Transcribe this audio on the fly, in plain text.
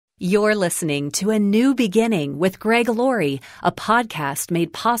You're listening to A New Beginning with Greg Laurie, a podcast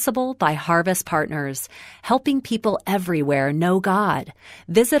made possible by Harvest Partners, helping people everywhere know God.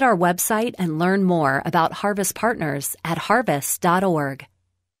 Visit our website and learn more about Harvest Partners at harvest.org.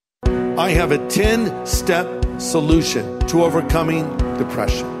 I have a 10-step solution to overcoming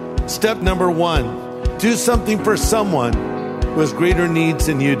depression. Step number 1, do something for someone who has greater needs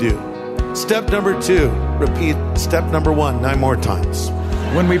than you do. Step number 2, repeat step number 1 9 more times.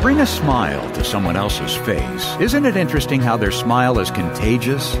 When we bring a smile to someone else's face, isn't it interesting how their smile is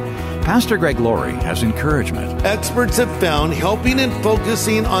contagious? Pastor Greg Laurie has encouragement. Experts have found helping and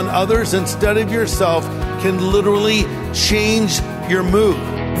focusing on others instead of yourself can literally change your mood.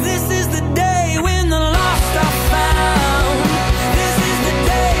 This is the day when the lost are found. This is the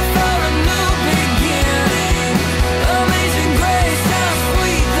day for a new beginning. Amazing grace, how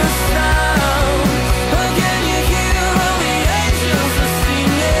sweet the sound. Again you hear all the angels are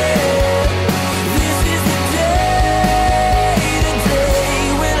singing. This is the day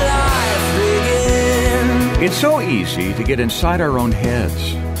when life begins. It's so easy to get inside our own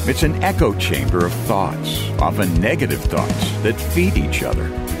heads. It's an echo chamber of thoughts, often negative thoughts, that feed each other.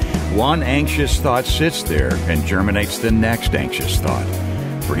 One anxious thought sits there and germinates the next anxious thought.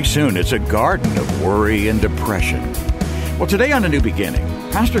 Pretty soon, it's a garden of worry and depression. Well, today on A New Beginning,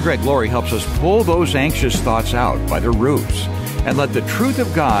 Pastor Greg Laurie helps us pull those anxious thoughts out by the roots and let the truth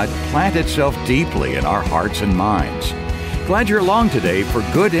of God plant itself deeply in our hearts and minds. Glad you're along today for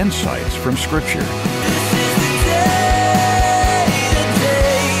good insights from Scripture.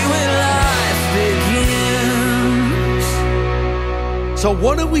 So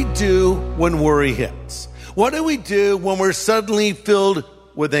what do we do when worry hits? What do we do when we're suddenly filled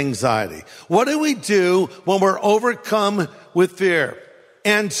with anxiety? What do we do when we're overcome with fear?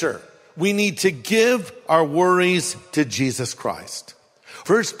 Answer: we need to give our worries to Jesus Christ.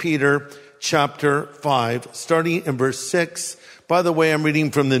 1 Peter chapter 5, starting in verse 6. By the way, I'm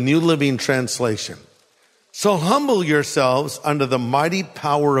reading from the New Living Translation. So humble yourselves under the mighty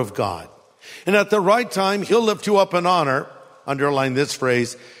power of God, and at the right time, He'll lift you up in honor. Underline this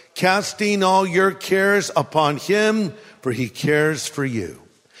phrase: casting all your cares upon Him, for He cares for you.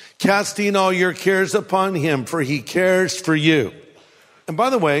 Casting all your cares upon Him, for He cares for you. And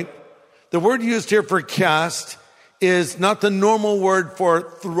by the way, the word used here for cast is not the normal word for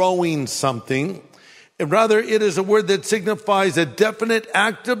throwing something. Rather, it is a word that signifies a definite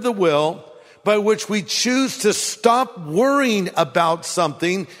act of the will by which we choose to stop worrying about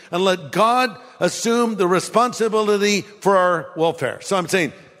something and let God assume the responsibility for our welfare. So I'm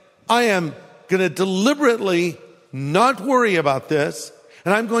saying, I am going to deliberately not worry about this,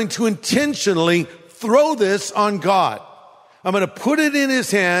 and I'm going to intentionally throw this on God. I'm going to put it in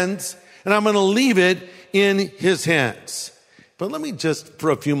His hands, and I'm going to leave it in His hands. But let me just, for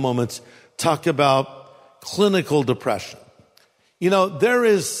a few moments, talk about clinical depression. You know,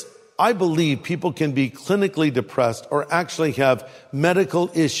 I believe people can be clinically depressed or actually have medical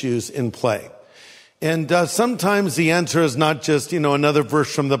issues in play. And sometimes the answer is not just, another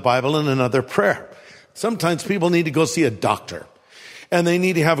verse from the Bible and another prayer. Sometimes people need to go see a doctor, and they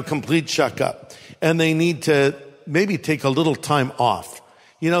need to have a complete checkup, and they need to maybe take a little time off.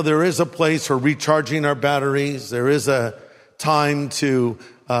 There is a place for recharging our batteries. There is a time to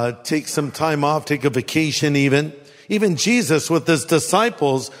take some time off, take a vacation even. Even Jesus with His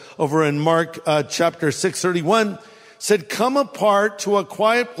disciples over in Mark chapter 6:31 said, come apart to a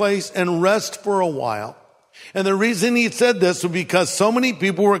quiet place and rest for a while. And the reason He said this was because so many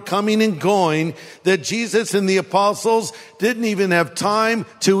people were coming and going that Jesus and the apostles didn't even have time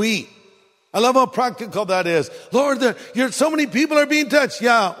to eat. I love how practical that is. Lord, so many people are being touched.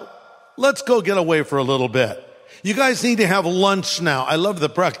 Yeah, let's go get away for a little bit. You guys need to have lunch now. I love the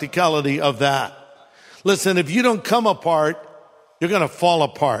practicality of that. Listen, if you don't come apart, you're going to fall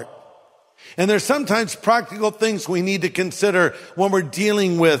apart. And there's sometimes practical things we need to consider when we're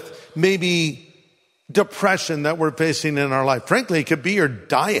dealing with maybe depression that we're facing in our life. Frankly, it could be your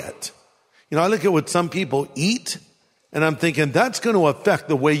diet. I look at what some people eat, and I'm thinking that's going to affect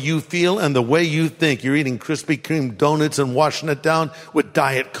the way you feel and the way you think. You're eating Krispy Kreme donuts and washing it down with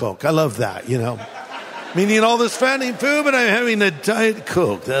Diet Coke. I love that, I'm eating all this fattening food, but I'm having a Diet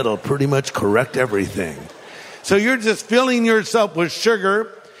Coke. That'll pretty much correct everything. So you're just filling yourself with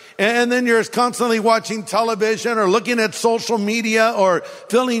sugar, and then you're constantly watching television or looking at social media or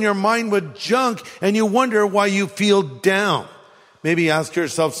filling your mind with junk, and you wonder why you feel down. Maybe ask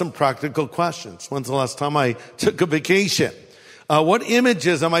yourself some practical questions. When's the last time I took a vacation? What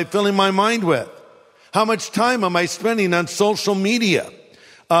images am I filling my mind with? How much time am I spending on social media?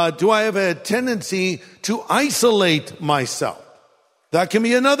 Do I have a tendency to isolate myself? That can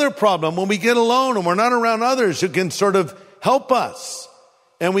be another problem when we get alone and we're not around others who can sort of help us,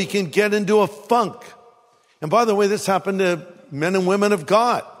 and we can get into a funk. And by the way, this happened to men and women of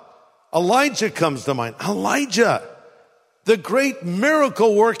God. Elijah comes to mind. Elijah, the great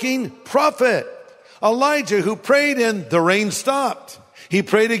miracle-working prophet. Elijah, who prayed and the rain stopped. He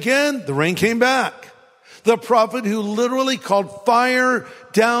prayed again, the rain came back. The prophet who literally called fire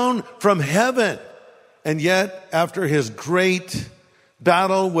down from heaven. And yet, after his great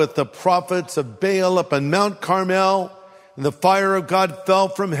battle with the prophets of Baal up on Mount Carmel, and the fire of God fell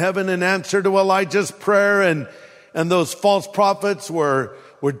from heaven in answer to Elijah's prayer, and those false prophets were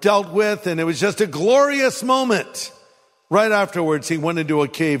dealt with, and it was just a glorious moment. Right afterwards, he went into a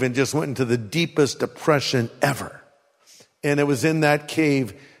cave and just went into the deepest depression ever. And it was in that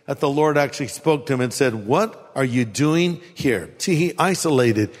cave that the Lord actually spoke to him and said, "What are you doing here?" See, he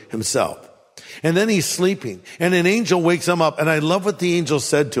isolated himself. And then he's sleeping, and an angel wakes him up. And I love what the angel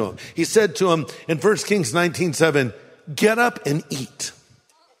said to him. He said to him in 1 Kings 19:7, "Get up and eat."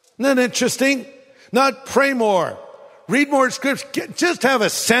 Isn't that interesting? Not pray more, read more scripture, just have a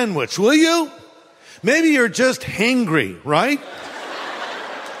sandwich, will you? Maybe you're just hangry, right?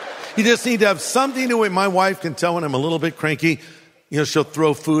 You just need to have something to eat. My wife can tell when I'm a little bit cranky. She'll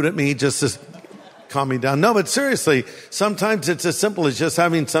throw food at me just to calm me down. No, but seriously, sometimes it's as simple as just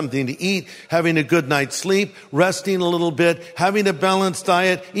having something to eat, having a good night's sleep, resting a little bit, having a balanced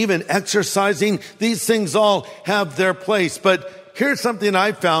diet, even exercising. These things all have their place. But here's something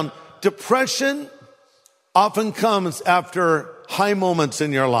I found. Depression often comes after high moments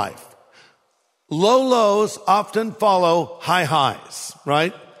in your life. Low lows often follow high highs,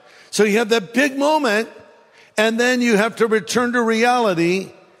 right? So you have that big moment, and then you have to return to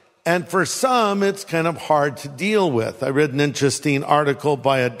reality. And for some, it's kind of hard to deal with. I read an interesting article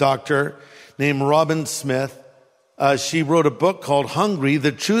by a doctor named Robin Smith. She wrote a book called Hungry,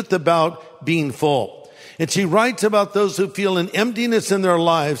 The Truth About Being Full. And she writes about those who feel an emptiness in their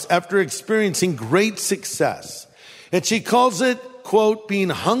lives after experiencing great success. And she calls it, quote, being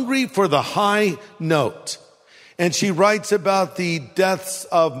hungry for the high note. And she writes about the deaths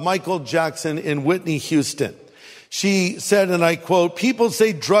of Michael Jackson and Whitney Houston. She said, and I quote, "People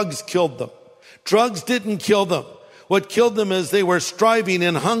say drugs killed them. Drugs didn't kill them. What killed them is they were striving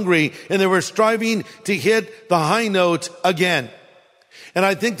and hungry, and they were striving to hit the high note again." And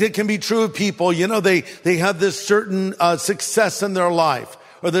I think that can be true of people. They have this certain success in their life,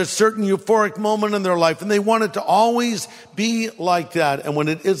 or there's a certain euphoric moment in their life, and they want it to always be like that. And when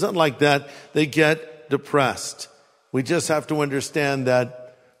it isn't like that, they get depressed. We just have to understand that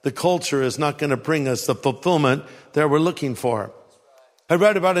the culture is not going to bring us the fulfillment that we're looking for. I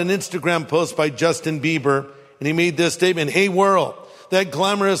read about an Instagram post by Justin Bieber, and he made this statement: "Hey world, that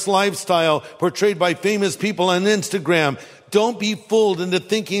glamorous lifestyle portrayed by famous people on Instagram, don't be fooled into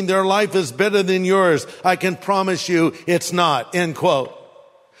thinking their life is better than yours. I can promise you it's not," end quote.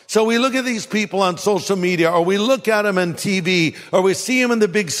 So we look at these people on social media, or we look at them on TV, or we see them on the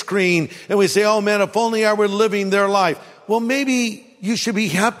big screen, and we say, "Oh man, if only I were living their life." Well, maybe you should be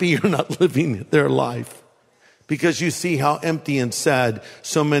happy you're not living their life, because you see how empty and sad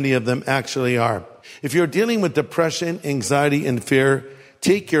so many of them actually are. If you're dealing with depression, anxiety, and fear,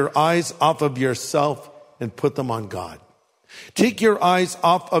 take your eyes off of yourself and put them on God. Take your eyes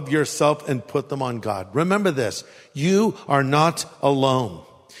off of yourself and put them on God. Remember this: you are not alone.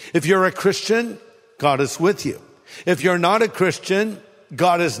 If you're a Christian, God is with you. If you're not a Christian,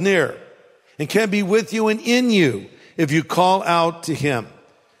 God is near and can be with you and in you if you call out to him.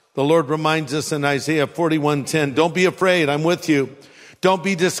 The Lord reminds us in Isaiah 41:10, "Don't be afraid, I'm with you. Don't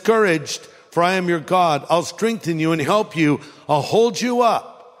be discouraged, for I am your God. I'll strengthen you and help you. I'll hold you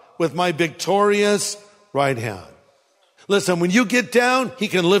up with my victorious right hand." Listen, when you get down, he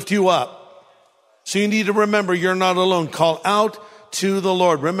can lift you up. So you need to remember you're not alone. Call out to the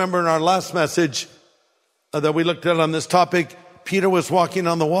Lord. Remember in our last message that we looked at on this topic, Peter was walking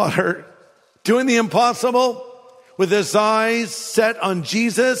on the water, doing the impossible with his eyes set on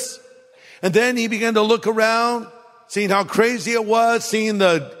Jesus. And then he began to look around, seeing how crazy it was, seeing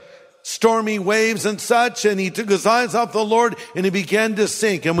the stormy waves and such. And he took his eyes off the Lord and he began to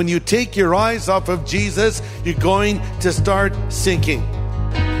sink. And when you take your eyes off of Jesus, you're going to start sinking.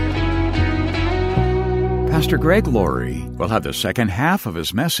 Pastor Greg Laurie will have the second half of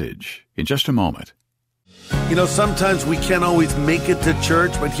his message in just a moment. Sometimes we can't always make it to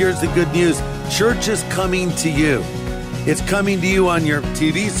church, but here's the good news. Church is coming to you. It's coming to you on your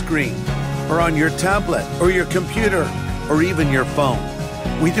TV screen, or on your tablet, or your computer, or even your phone.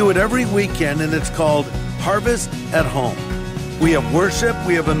 We do it every weekend, and it's called Harvest at Home. We have worship.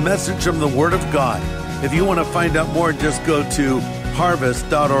 We have a message from the Word of God. If you want to find out more, just go to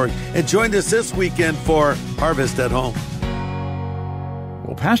harvest.org. And join us this weekend for Harvest at Home.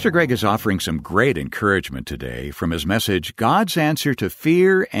 Well, Pastor Greg is offering some great encouragement today from his message, God's Answer to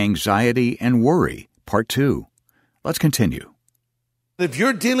Fear, Anxiety, and Worry, Part 2. Let's continue. If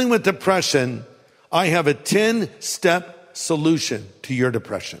you're dealing with depression, I have a 10-step solution to your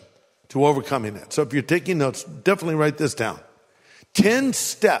depression, to overcoming it. So if you're taking notes, definitely write this down. 10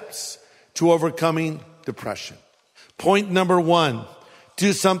 steps to overcoming depression. Point number 1,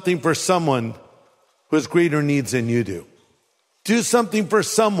 do something for someone who has greater needs than you do. Do something for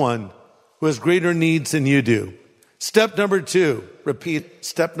someone who has greater needs than you do. Step number 2, repeat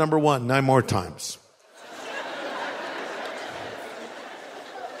step number 1 9 more times.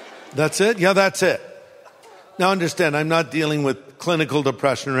 That's it? Yeah, that's it. Now understand, I'm not dealing with clinical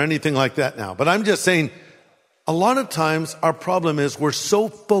depression or anything like that now, but I'm just saying a lot of times our problem is we're so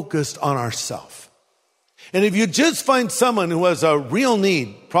focused on ourselves. And if you just find someone who has a real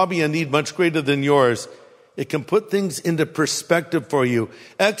need, probably a need much greater than yours, it can put things into perspective for you.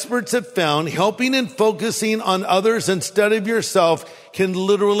 Experts have found helping and focusing on others instead of yourself can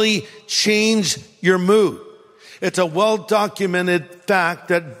literally change your mood. It's a well-documented fact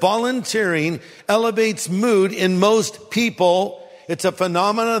that volunteering elevates mood in most people. It's a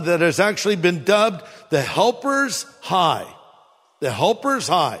phenomenon that has actually been dubbed the helper's high. The helper's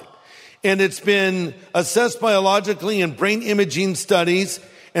high. And it's been assessed biologically in brain imaging studies,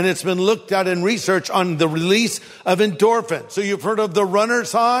 and it's been looked at in research on the release of endorphin. So you've heard of the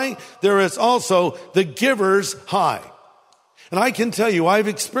runner's high. There is also the giver's high. And I can tell you, I've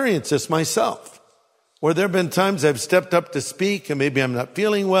experienced this myself, where there have been times I've stepped up to speak and maybe I'm not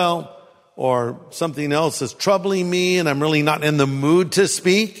feeling well or something else is troubling me and I'm really not in the mood to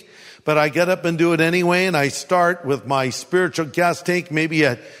speak, but I get up and do it anyway, and I start with my spiritual gas tank maybe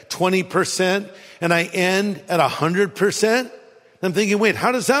at 20% and I end at 100%. I'm thinking, wait,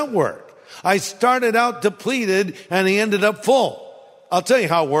 how does that work? I started out depleted and I ended up full. I'll tell you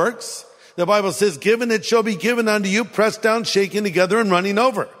how it works. The Bible says, given it shall be given unto you, pressed down, shaken together, and running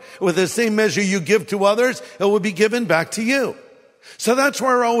over. With the same measure you give to others, it will be given back to you. So that's why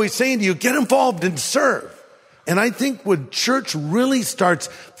we're always saying to you, get involved and serve. And I think when church really starts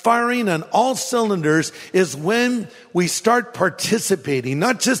firing on all cylinders is when we start participating,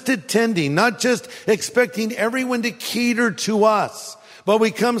 not just attending, not just expecting everyone to cater to us, but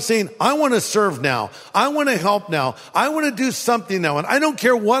we come saying, I want to serve now. I want to help now. I want to do something now. And I don't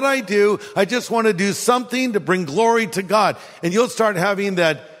care what I do. I just want to do something to bring glory to God. And you'll start having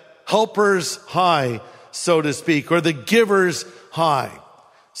that helper's high, so to speak, or the giver's high.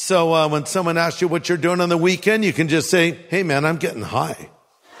 So when someone asks you what you're doing on the weekend, you can just say, hey man, I'm getting high.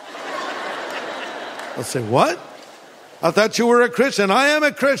 I'll say, what? I thought you were a Christian. I am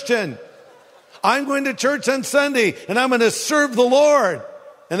a Christian. I'm going to church on Sunday and I'm going to serve the Lord.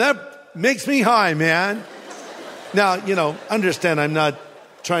 And that makes me high, man. Now, understand I'm not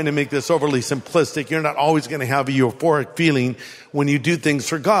trying to make this overly simplistic. You're not always going to have a euphoric feeling when you do things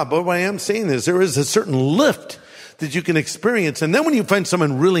for God. But what I am saying is there is a certain lift that you can experience. And then when you find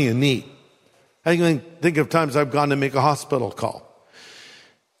someone really in need, I can think of times I've gone to make a hospital call.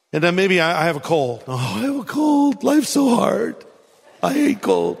 And then maybe I have a cold. Oh, I have a cold. Life's so hard. I hate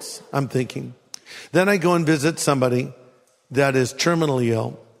colds. I'm thinking. Then I go and visit somebody that is terminally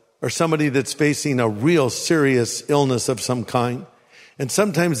ill or somebody that's facing a real serious illness of some kind. And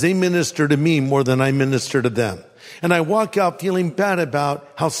sometimes they minister to me more than I minister to them. And I walk out feeling bad about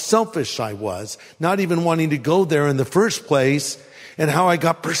how selfish I was, not even wanting to go there in the first place, and how I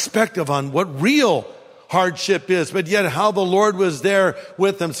got perspective on what real hardship is, but yet how the Lord was there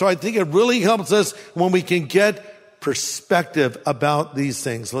with them. So I think it really helps us when we can get perspective about these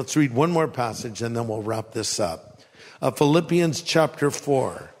things. Let's read one more passage and then we'll wrap this up. Philippians chapter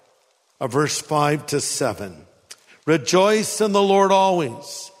 4, verse 5 to 7. Rejoice in the Lord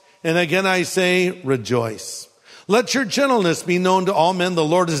always. And again I say, rejoice. Let your gentleness be known to all men. The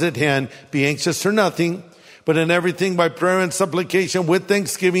Lord is at hand. Be anxious for nothing, but in everything by prayer and supplication with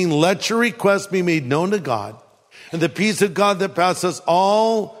thanksgiving, let your requests be made known to God. And the peace of God that passes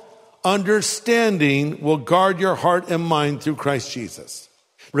all understanding will guard your heart and mind through Christ Jesus.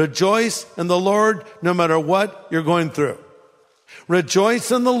 Rejoice in the Lord no matter what you're going through.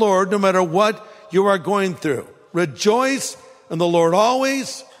 Rejoice in the Lord no matter what you are going through. Rejoice in the Lord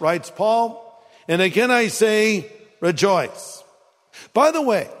always, writes Paul. And again I say, rejoice. By the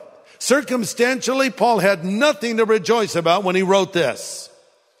way, circumstantially, Paul had nothing to rejoice about when he wrote this.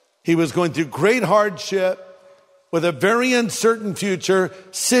 He was going through great hardship with a very uncertain future,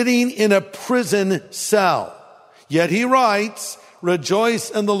 sitting in a prison cell. Yet he writes, rejoice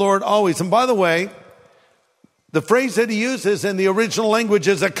in the Lord always. And by the way, The phrase that he uses in the original language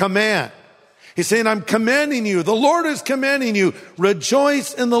is a command. He's saying, I'm commanding you. The Lord is commanding you.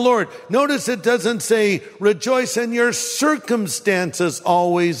 Rejoice in the Lord. Notice it doesn't say rejoice in your circumstances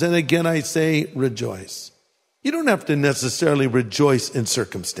always. And again, I say rejoice. You don't have to necessarily rejoice in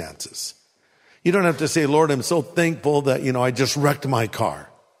circumstances. You don't have to say, Lord, I'm so thankful that, I just wrecked my car.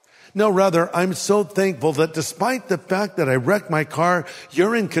 No, rather, I'm so thankful that despite the fact that I wrecked my car,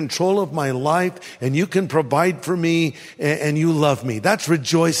 you're in control of my life and you can provide for me and you love me. That's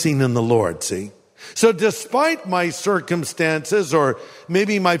rejoicing in the Lord, see? So despite my circumstances or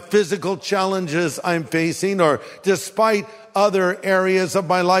maybe my physical challenges I'm facing or despite other areas of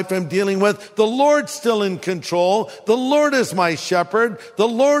my life I'm dealing with, the Lord's still in control. The Lord is my shepherd. The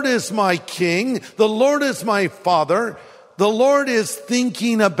Lord is my king. The Lord is my father. The Lord is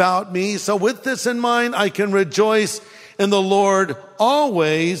thinking about me. So with this in mind, I can rejoice in the Lord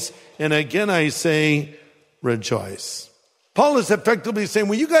always. And again, I say, rejoice. Paul is effectively saying,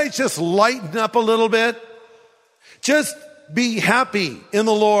 will you guys just lighten up a little bit? Just be happy in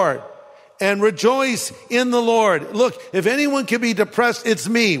the Lord and rejoice in the Lord. Look, if anyone can be depressed, it's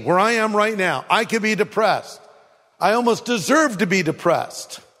me, where I am right now. I could be depressed. I almost deserve to be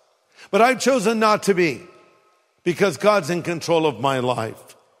depressed, but I've chosen not to be. Because God's in control of my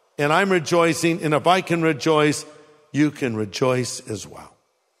life. And I'm rejoicing. And if I can rejoice, you can rejoice as well.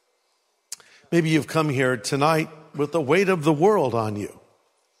 Maybe you've come here tonight with the weight of the world on you.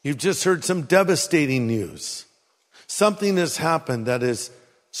 You've just heard some devastating news. Something has happened that has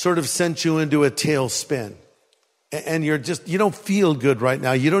sort of sent you into a tailspin. And you don't feel good right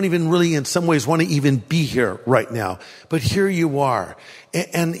now. You don't even really in some ways want to even be here right now. But here you are.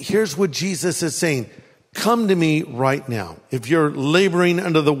 And here's what Jesus is saying. Come to me right now. If you're laboring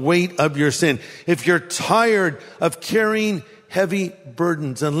under the weight of your sin, if you're tired of carrying heavy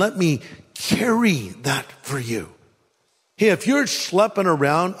burdens, and let me carry that for you. Hey, if you're schlepping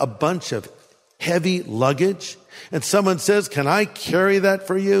around a bunch of heavy luggage and someone says, can I carry that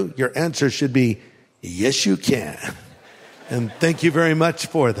for you? Your answer should be, yes, you can. And thank you very much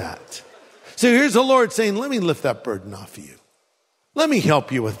for that. So here's the Lord saying, let me lift that burden off of you. Let me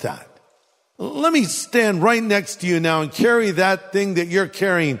help you with that. Let me stand right next to you now and carry that thing that you're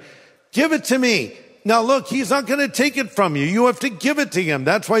carrying. Give it to me. Now look, he's not going to take it from you. You have to give it to him.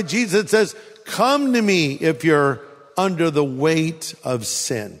 That's why Jesus says, come to me if you're under the weight of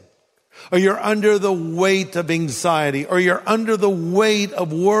sin, or you're under the weight of anxiety, or you're under the weight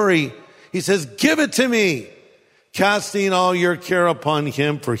of worry. He says, give it to me, casting all your care upon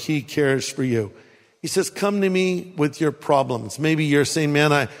him, for he cares for you. He says, come to me with your problems. Maybe you're saying,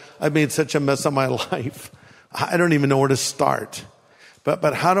 man, I've made such a mess of my life. I don't even know where to start.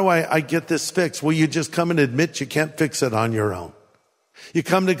 But how do I get this fixed? Well, you just come and admit you can't fix it on your own. You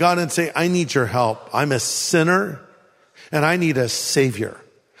come to God and say, I need your help. I'm a sinner and I need a savior.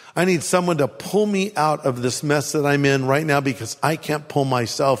 I need someone to pull me out of this mess that I'm in right now because I can't pull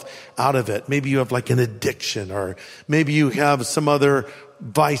myself out of it. Maybe you have like an addiction, or maybe you have some other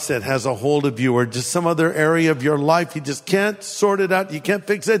vice that has a hold of you, or just some other area of your life. You just can't sort it out. You can't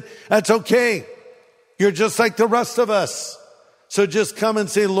fix it. That's okay. You're just like the rest of us. So just come and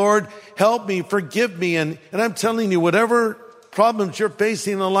say, Lord, help me, forgive me. And I'm telling you, whatever problems you're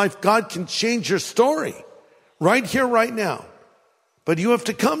facing in life, God can change your story right here, right now. But you have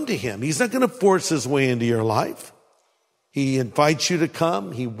to come to him. He's not going to force his way into your life. He invites you to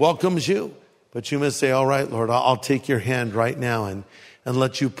come. He welcomes you. But you must say, all right, Lord, I'll take your hand right now and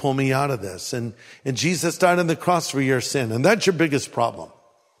let you pull me out of this. And Jesus died on the cross for your sin. And that's your biggest problem.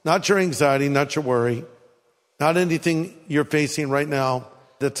 Not your anxiety, not your worry, not anything you're facing right now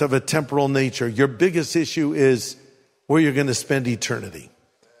that's of a temporal nature. Your biggest issue is where you're going to spend eternity.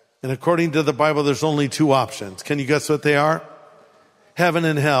 And according to the Bible, there's only two options. Can you guess what they are? Heaven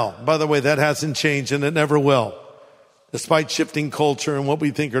and hell. By the way, that hasn't changed and it never will. Despite shifting culture and what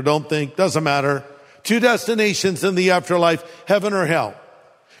we think or don't think, doesn't matter. Two destinations in the afterlife, heaven or hell.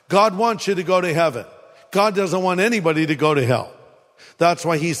 God wants you to go to heaven. God doesn't want anybody to go to hell. That's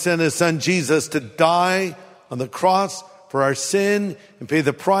why he sent his son Jesus to die on the cross for our sin and pay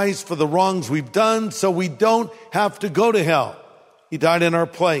the price for the wrongs we've done so we don't have to go to hell. He died in our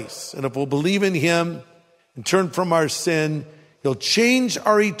place. And if we'll believe in him and turn from our sin, he'll change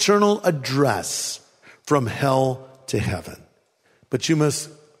our eternal address from hell to heaven. But you must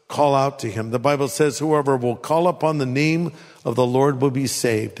call out to him. The Bible says whoever will call upon the name of the Lord will be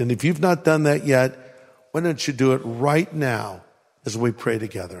saved. And if you've not done that yet, why don't you do it right now as we pray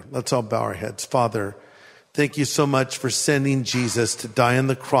together? Let's all bow our heads. Father, thank you so much for sending Jesus to die on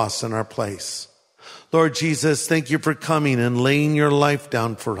the cross in our place. Lord Jesus, thank you for coming and laying your life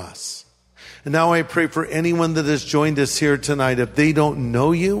down for us. And now I pray for anyone that has joined us here tonight. If they don't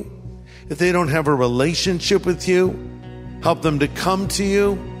know you, if they don't have a relationship with you, help them to come to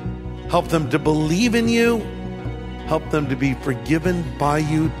you, help them to believe in you, help them to be forgiven by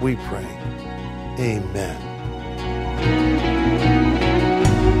you, we pray. Amen.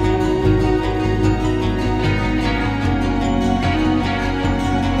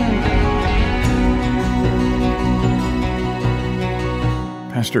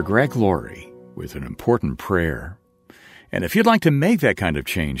 Pastor Greg Laurie with an important prayer. And if you'd like to make that kind of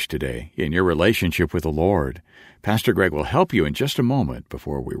change today in your relationship with the Lord, Pastor Greg will help you in just a moment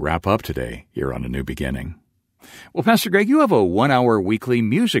before we wrap up today here on A New Beginning. Well, Pastor Greg, you have a 1-hour weekly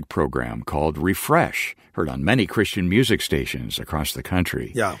music program called Refresh, heard on many Christian music stations across the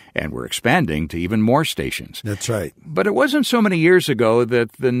country. Yeah. And we're expanding to even more stations. That's right. But it wasn't so many years ago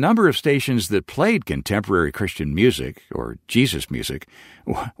that the number of stations that played contemporary Christian music, or Jesus music,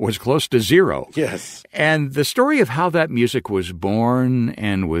 was close to zero. Yes. And the story of how that music was born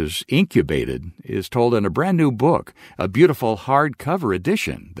and was incubated is told in a brand new book, a beautiful hardcover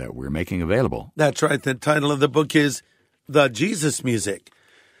edition that we're making available. That's right. The title of the book is The Jesus Music.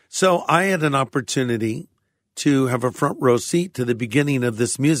 So I had an opportunity to have a front row seat to the beginning of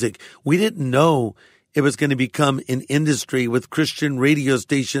this music. We didn't know it was going to become an industry with Christian radio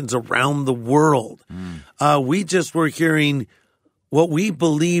stations around the world. We just were hearing what we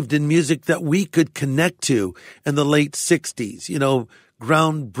believed in music that we could connect to in the late 60s. You know,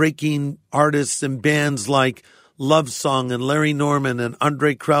 groundbreaking artists and bands like Love Song and Larry Norman and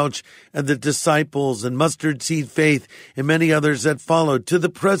Andre Crouch and the Disciples and Mustard Seed Faith and many others that followed, to the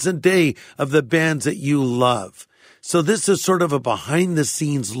present day of the bands that you love. So this is sort of a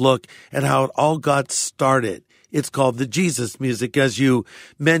behind-the-scenes look at how it all got started. It's called The Jesus Music. As you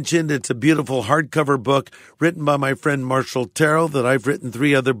mentioned, it's a beautiful hardcover book written by my friend Marshall Terrell that I've written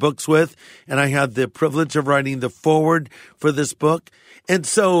 3 other books with, and I had the privilege of writing the foreword for this book. And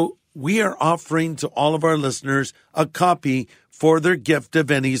so we are offering to all of our listeners a copy for their gift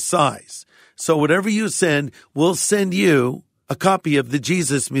of any size. So whatever you send, we'll send you a copy of the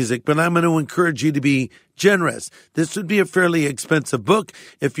Jesus Music, but I'm going to encourage you to be generous. This would be a fairly expensive book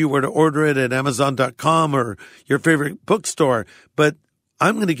if you were to order it at Amazon.com or your favorite bookstore, but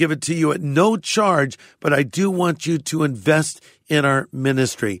I'm going to give it to you at no charge, but I do want you to invest in our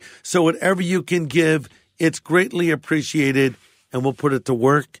ministry. So whatever you can give, it's greatly appreciated, and we'll put it to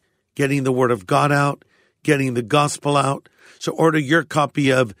work, getting the Word of God out, getting the gospel out. So order your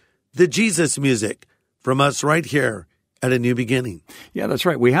copy of The Jesus Music from us right here at A New Beginning. Yeah, that's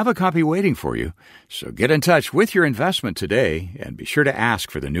right. We have a copy waiting for you. So get in touch with your investment today and be sure to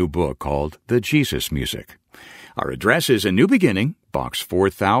ask for the new book called The Jesus Music. Our address is A New Beginning, Box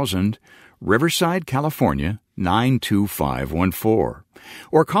 4000, Riverside, California, 92514.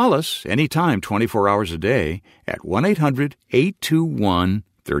 Or call us anytime 24 hours a day at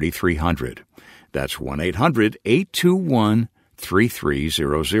 1-800-821-3300. That's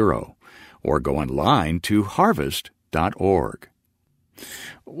 1-800-821-3300. Or go online to harvest.org.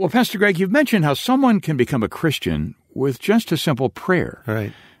 Well, Pastor Greg, you've mentioned how someone can become a Christian with just a simple prayer. All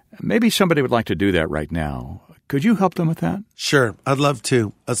right. Maybe somebody would like to do that right now. Could you help them with that? Sure, I'd love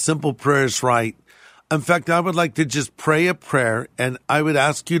to. A simple prayer is right. In fact, I would like to just pray a prayer, and I would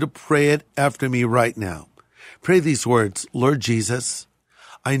ask you to pray it after me right now. Pray these words: Lord Jesus,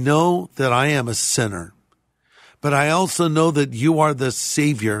 I know that I am a sinner, but I also know that you are the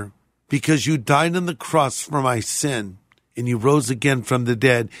Savior because you died on the cross for my sin and you rose again from the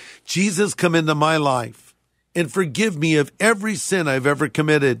dead. Jesus, come into my life and forgive me of every sin I've ever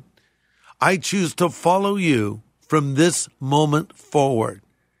committed. I choose to follow you from this moment forward.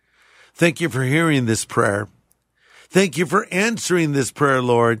 Thank you for hearing this prayer. Thank you for answering this prayer,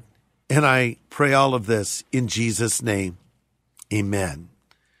 Lord. And I pray all of this in Jesus' name. Amen.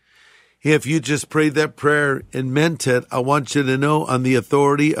 If you just prayed that prayer and meant it, I want you to know, on the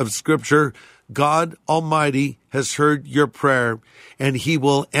authority of Scripture, God Almighty has heard your prayer, and He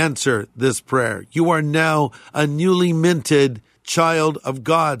will answer this prayer. You are now a newly minted child of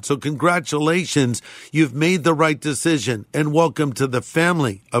God. So congratulations, you've made the right decision, and welcome to the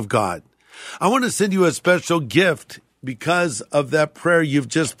family of God. I want to send you a special gift because of that prayer you've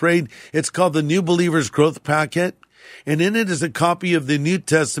just prayed. It's called the New Believer's Growth Packet. And in it is a copy of the New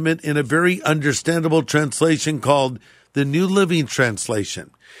Testament in a very understandable translation called the New Living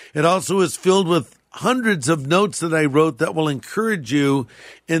Translation. It also is filled with hundreds of notes that I wrote that will encourage you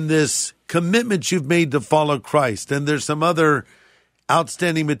in this commitment you've made to follow Christ. And there's some other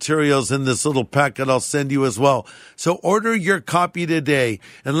outstanding materials in this little packet I'll send you as well. So order your copy today,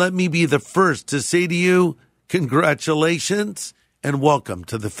 and let me be the first to say to you, congratulations and welcome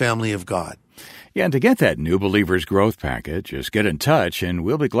to the family of God. Yeah, and to get that New Believer's Growth Packet, just get in touch and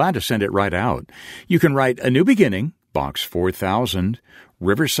we'll be glad to send it right out. You can write A New Beginning, Box 4000,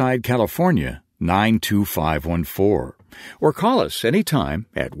 Riverside, California, 92514. Or call us anytime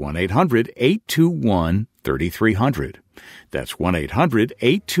at 1-800-821-3300. That's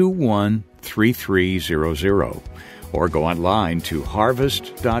 1-800-821-3300. Or go online to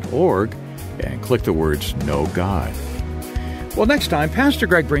harvest.org and click the words Know God. Well, next time, Pastor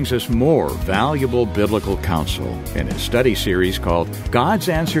Greg brings us more valuable biblical counsel in his study series called God's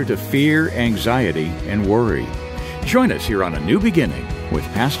Answer to Fear, Anxiety, and Worry. Join us here on A New Beginning with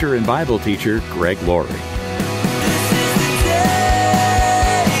pastor and Bible teacher Greg Laurie.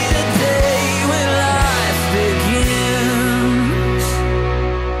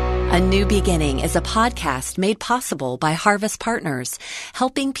 A New Beginning is a podcast made possible by Harvest Partners,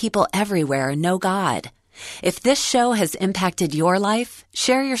 helping people everywhere know God. If this show has impacted your life,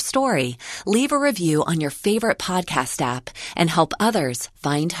 share your story, leave a review on your favorite podcast app, and help others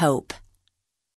find hope.